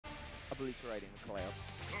obliterating the Cloud.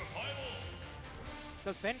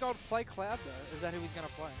 Does Ben Gold play Cloud though? Is that who he's going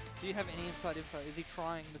to play? Do you have any inside info? Is he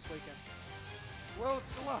trying this weekend? Well,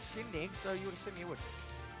 it's the last shindig, so you would assume he would.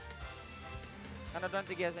 And I don't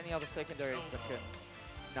think he has any other secondaries that can...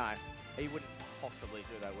 No, he wouldn't possibly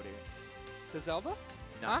do that, would he? The Zelda?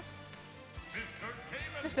 No. Huh?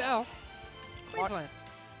 Mr. L. Queensland.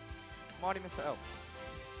 Mighty Mr. L.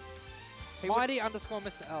 Mighty _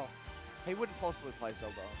 Mr. L. He wouldn't possibly play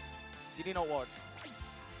Zelda. Did he not watch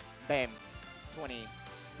BAM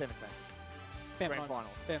 2017? BAM Grand 9.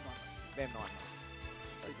 Finals. BAM 9. BAM 9.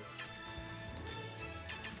 Very good.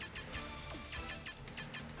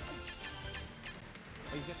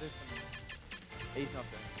 He's going to do some... He's not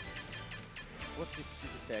doing. What's this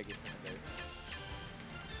stupid tag he's going to do?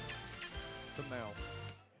 The Mel.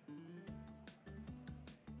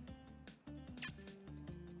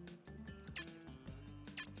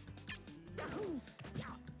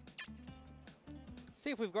 See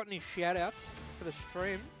if we've got any shout-outs for the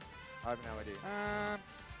stream. I have no idea.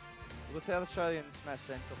 Well, the South Australian Smash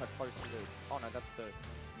Central had posted it. Oh no, that's the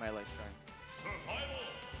Melee stream.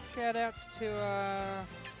 Shout-outs to,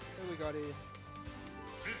 who we got here?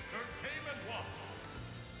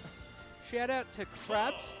 Shout-out to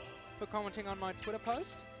Krabs for commenting on my Twitter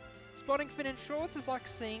post. Spotting Finn in shorts is like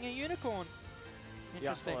seeing a unicorn.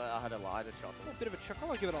 Interesting. Yeah, I had a lighter chuckle. A bit of a chuckle,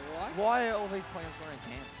 I'll give it a like. Why are all these players wearing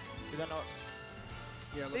pants? Do they not...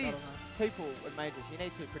 Yeah, look, These people at majors, you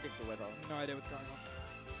need to predict the weather. No idea what's going on.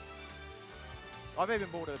 I've even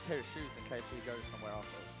bought a pair of shoes in case we go somewhere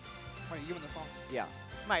after. Wait, you in the thongs? Yeah.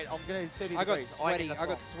 Mate, I'm going to 30 I got degrees. sweaty. I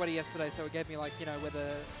got sweaty yesterday, so it gave me like, you know, where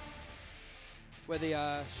the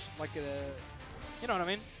you know what I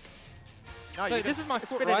mean? No, so this is my foot,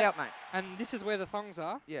 spit right? it out, mate. And this is where the thongs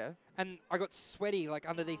are. Yeah. And I got sweaty like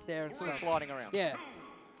underneath there and stuff. Sliding around. Yeah.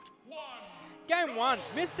 Game 1,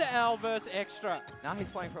 Mr. L versus Extra. No, he's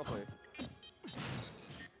playing properly.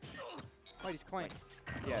 Wait, he's clean.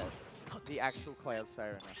 Yeah. The actual Cloud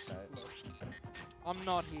Sayer in that state. I'm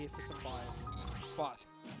not here for some bias, but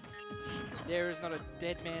there is not a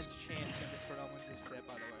dead man's chance that Mr. L wins this set,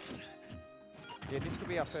 by the way. Yeah, this could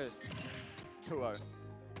be our first 2-0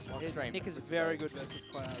 on stream. Nick is very good versus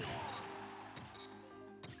Cloud.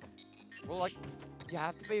 Well, like, you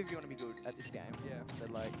have to be if you want to be good at this game. Yeah.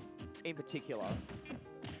 But, like, in particular...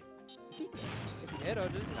 Is he dead? If he head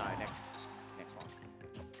dodges. No, next one.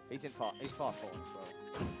 He's fast falling as well.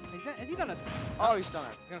 Has he done it? Oh, he's done it. I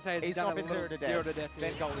was going to say, has he He's done not a been little 0 to death.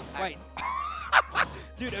 Ben yeah. Gold is Wait.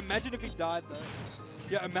 Dude, imagine if he died, though.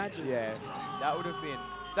 Yeah, imagine. Yeah, that would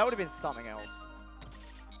have been something else.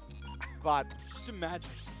 But just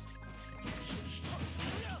imagine.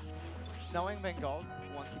 Knowing Ben Gold,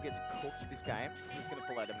 once he gets cooked this game, he's going to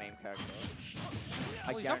pull out a meme character.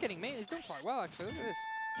 Well, he's not getting me. He's doing quite well, actually. Look at this.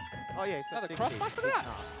 Oh, yeah, he's got Another cross slash. Look at that.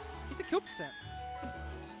 He's a kill percent.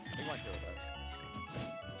 He won't do it,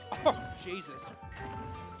 though. Oh, Jesus.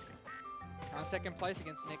 Second place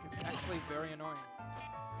against Nick. It's actually very annoying.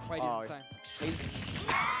 Wait, he's insane.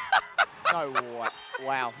 No way.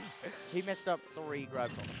 Wow. He messed up 3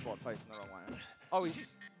 grabs on the spot facing the wrong way. Oh,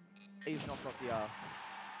 he's knocked off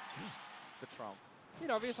the trump. Bit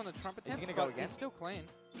obvious on the trump attempt. Is he going to go again? He's still clean.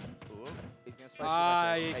 Ooh. He's going to space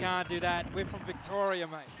Ah, you can't do that. We're from Victoria,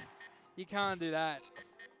 mate. You can't do that.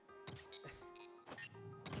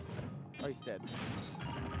 Oh, he's dead. No,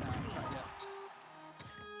 not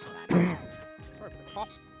yet. Sorry for the cough.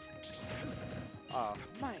 Oh.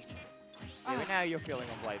 Mate. Yeah, but now you're feeling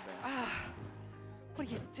on Blade Man. What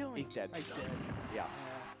are you doing? He's dead. He's dead. Yeah.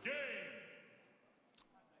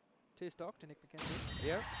 2 stock to Nick McKenzie.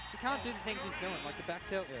 Yeah. He can't do the things he's doing, like the back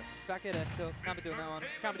tilt, back air F tilt. Can't be doing that one.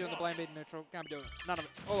 Can't be doing the blame beat neutral. Can't be doing it. None of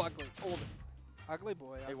it. All ugly. All of it. Ugly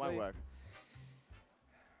boy. Ugly. It won't work.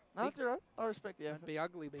 No, that's alright. I respect the effort. Be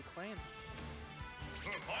ugly, be clean.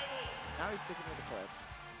 Now he's sticking with the Cloud.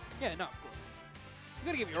 Yeah, no, of course. You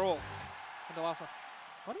gotta give it your all. In the last one.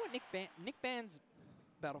 I wonder what Nick bans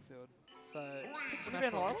Battlefield. So Would he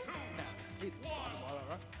ban Lila? No. He Lila,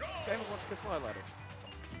 right? Gamer wants to go slow ladder.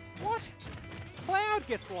 What? Cloud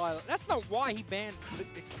gets Lila. That's not why he bans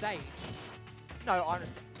the stage. No, I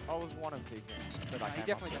was one of the examples that I he came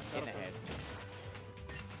definitely up got in the head.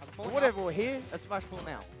 But whatever, we're here. That's Smash full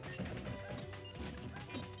now.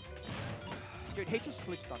 Dude, he just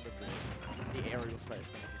flips under the aerial space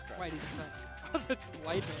and just grabs. Wait, he's insane. The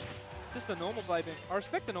blade bang. Just the normal blade bang. I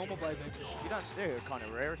respect the normal blade bang. You don't do kind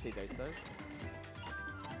of rarity these days.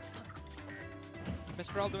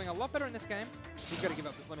 Mr. L doing a lot better in this game. He's got to give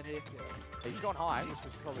up this limit here. He's gone high, which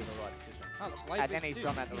was probably the right decision. Oh, the blade and bang. then he's Dude,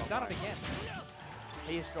 done that the wrong He's done way. it again.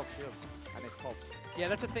 He has dropped shield. And there's Cobbs. Yeah,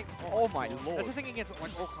 that's the thing. Oh my God. lord. That's the thing against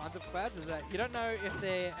like all kinds of clouds is that you don't know if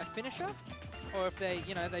they're a finisher or if they,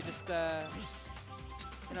 they just,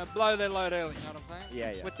 blow their load early. You know what I'm saying?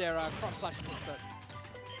 Yeah, yeah. With their cross slashes and such.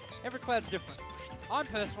 Every cloud's different. I'm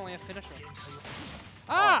personally a finisher.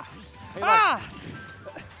 Ah! He Ah!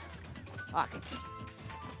 Fuck.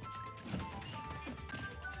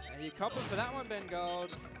 And you cop it for that one, Ben Gold.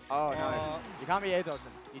 Oh no. You can't be air dodging.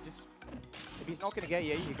 You just, if he's not going to get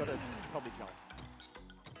you, you got to probably jump.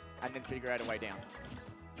 And then figure out a way down.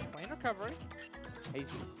 Clean recovery.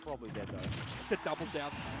 He's probably dead though. The double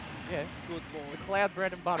down smash. Yeah. Good lord. Cloud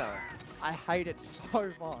bread and butter. I hate it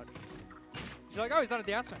so much. She's like, oh, he's done a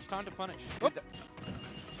down smash. Time to punish. Whoop.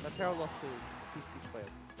 That's how I lost to Pisky's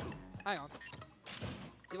Cloud. Hang on.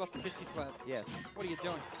 You lost to Pisky's Cloud. Yes. What are you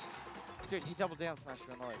doing? Dude, he double down smashed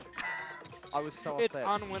me on the ledge. I was so It's upset.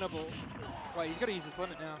 unwinnable. Wait, he's got to use his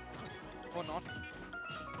limit now. Or not.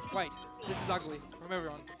 Wait, this is ugly from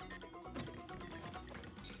everyone.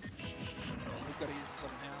 He's got to use his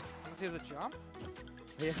limit now. Unless he has a jump.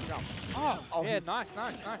 He has to jump. Oh yeah, nice.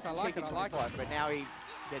 I like it. But now he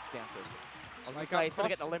gets down to. I was going Like to say, he's got to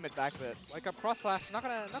get the limit back, but... Wake up cross slash. Not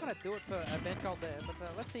gonna do it for Ben Gold there, but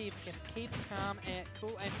let's see if we can keep calm and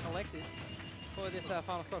cool and collected for this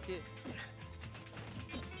final stock here.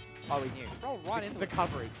 Oh, he knew. Roll right into the it.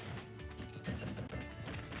 coverage.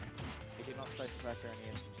 He did not space the pressure and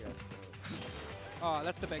he had just... Oh,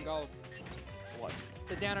 that's the Ben Gold. What?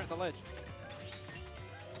 The downer at the ledge.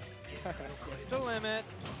 It's the limit.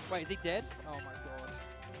 Wait, is he dead? Oh my god.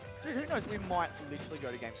 Dude, who knows? We might literally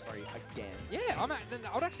go to game 3 again. Yeah,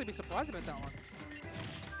 I would actually be surprised about that one.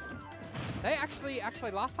 They actually,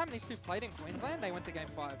 last time these two played in Queensland, they went to game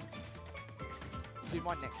 5. Dude,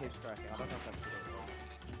 my neck keeps cracking. I don't know if that's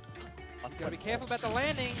good. Gotta be careful about the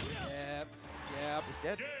landing. Yep. He's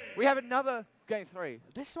dead. We have another game 3.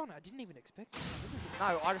 This one I didn't even expect. This is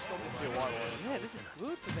No, I just thought this would be a white one. yeah, this is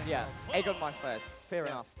good for them. Yeah, egg on my face. Fair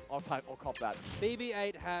enough. I'll cop that.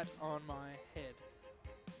 BB-8 hat on my head.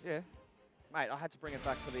 Yeah. Mate, I had to bring it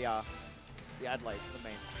back for the Adelaide, for the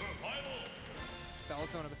meme. Fella's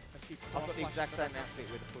doing a few I've got the cross exact slashes. same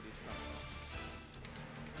outfit with the footage.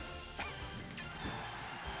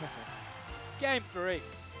 Game 3.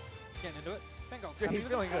 Getting into it. Ben Gold's Dude, happy he's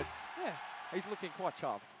with feeling good. himself. Yeah. He's looking quite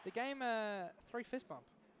chuffed. The game 3 fist bump.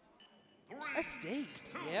 FD.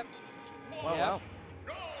 Yep. Well, Yep. well.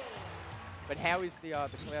 But how is the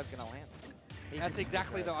cloud going to land? That's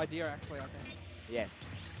exactly the idea, actually, I think. Yes.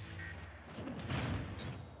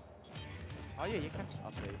 Oh yeah, you can just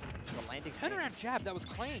update the landing. Turnaround jab, that was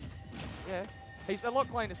clean. Yeah. He's a lot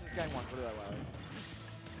cleaner since game 1, put it that way.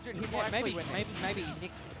 Dude, he might Yeah, actually maybe win this. maybe his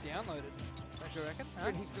nick's been downloaded. Don't you reckon? Huh?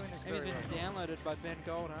 Dude, he's doing this Maybe very he's been downloaded by Ben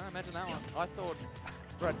Gold, huh? Imagine that one. I thought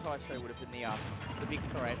Brad Tyshow would have been the big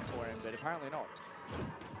threat for him, but apparently not.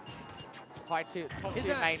 Top tier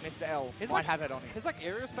main Mr. L might have it on him. His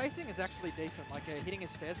aerial spacing is actually decent, hitting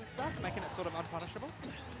his fares and stuff, making it sort of unpunishable.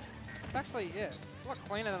 It's actually, yeah, a lot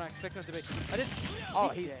cleaner than I expected it to be. I didn't. Oh,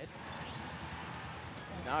 he's he's dead.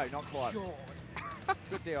 No, not quite. God.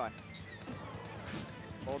 Good DI.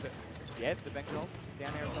 All the the bank roll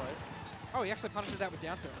down there. Oh, he actually punishes that with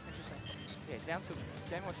down tilt. Interesting. Yeah, down to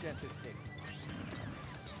down watch down to the stick.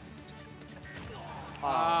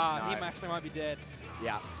 Ah, no. he actually might be dead.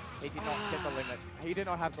 Yeah, he did not get the limit. He did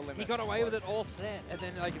not have the limit. He got away with it all set, and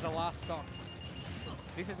then the last stock.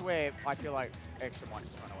 This is where I feel like Extra might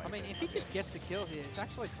just run away. I mean, if he just gets the kill here, it's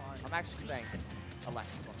actually fine. I'm actually saying a lack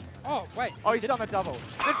of spot. Oh, wait. Oh, he's done the double.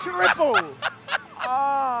 The triple!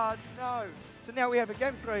 Oh, no. So now we have a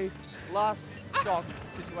game 3, last stock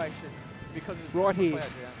situation because of Right triple here.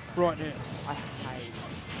 cloud down. Right now. I hate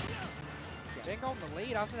it. Ben Gold in the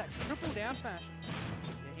lead after that triple down smash.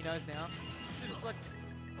 Yeah, he knows now. It's like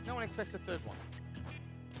no one expects a third one.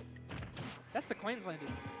 That's the Queenslander.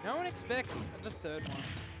 No one expects the third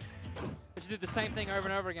one. But you did the same thing over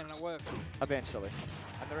and over again and it worked. Eventually.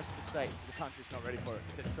 And the rest of the state, the country's not ready for it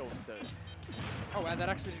because it's so absurd. Oh wow, that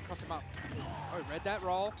actually didn't cross him up. Oh, he read that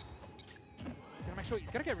roll. He's gonna make sure, he's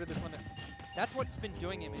gotta get rid of this limit. That's what's been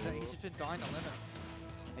doing him, is that he's just been dying the limit.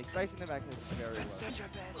 He's facing the back very well. Such a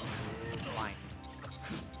bad Blind.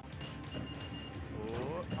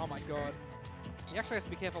 Oh my god. He actually has to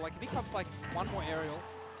be careful. If he comes one more aerial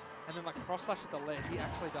and then cross slashes the ledge, he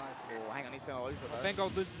actually dies. Oh, hang on, he's gonna lose it though. Ben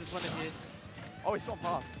Gold loses his limit here. Oh, he's gone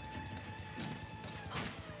past.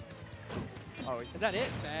 Oh, Is that it?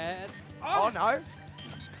 Bad. Oh no!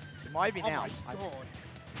 It might be Oh now. my god.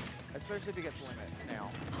 Especially if he gets limit now.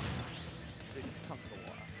 It just comes to the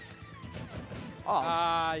water. Oh,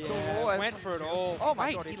 Ah, cool. yeah. That's Went for it all. Oh my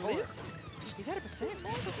Wait, god, he fought it. lives? He's at a percent.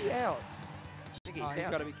 Why is he out? think Oh, he's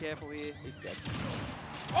got to be careful here. He's dead.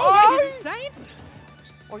 Oh, wait, he's insane!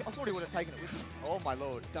 Oh, I thought he would have taken it with him. Oh my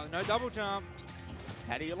lord. No double jump.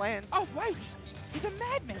 How do you land? Oh, wait! He's a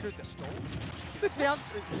madman! Through the stall. The down.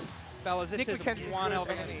 Fellas, this Nick is McKenzie's one first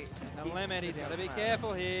element. enemy. The limit, he's got to be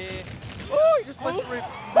careful here. Oh, he just lets it rip.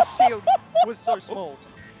 The shield was so small.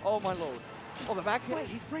 Oh my lord. Oh, the back hit. Wait,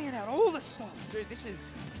 he's bringing out all the stops. Dude, this is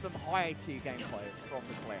some high tier gameplay from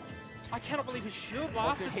the clown. I cannot believe his shield Oh,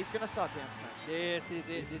 lasted. dude, he's going to start down smash. This is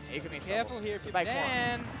it. He can be Be careful here if you Back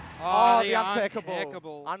can. Oh, the the untakeable.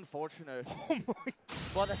 untakeable. Unfortunate. Oh my.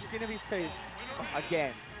 By the skin of his teeth.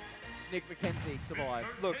 Again. Nick McKenzie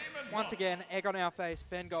survives. Look, once again, egg on our face.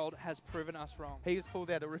 Ben Gold has proven us wrong. He has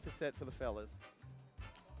pulled out a ripper set for the fellas.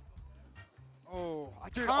 Oh, I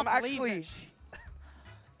Dude, can't I'm believe actually- that,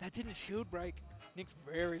 that didn't shield break. Nick's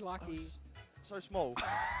very lucky. So small.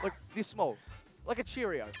 Like this small. Like a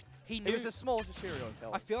Cheerio. He He knew. was as small as a Cheerio,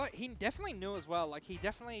 fella. I feel like he definitely knew as well. Like he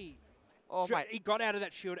definitely. Oh, mate. He got out of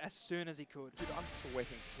that shield as soon as he could. Dude, I'm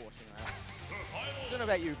sweating watching that. I don't know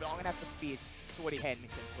about you, but I'm going to have to fierce sweaty hand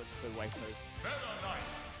missing for way too.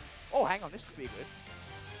 Oh, hang on. This could be good.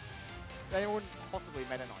 They wouldn't possibly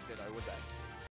Meta Knight it, though, would they?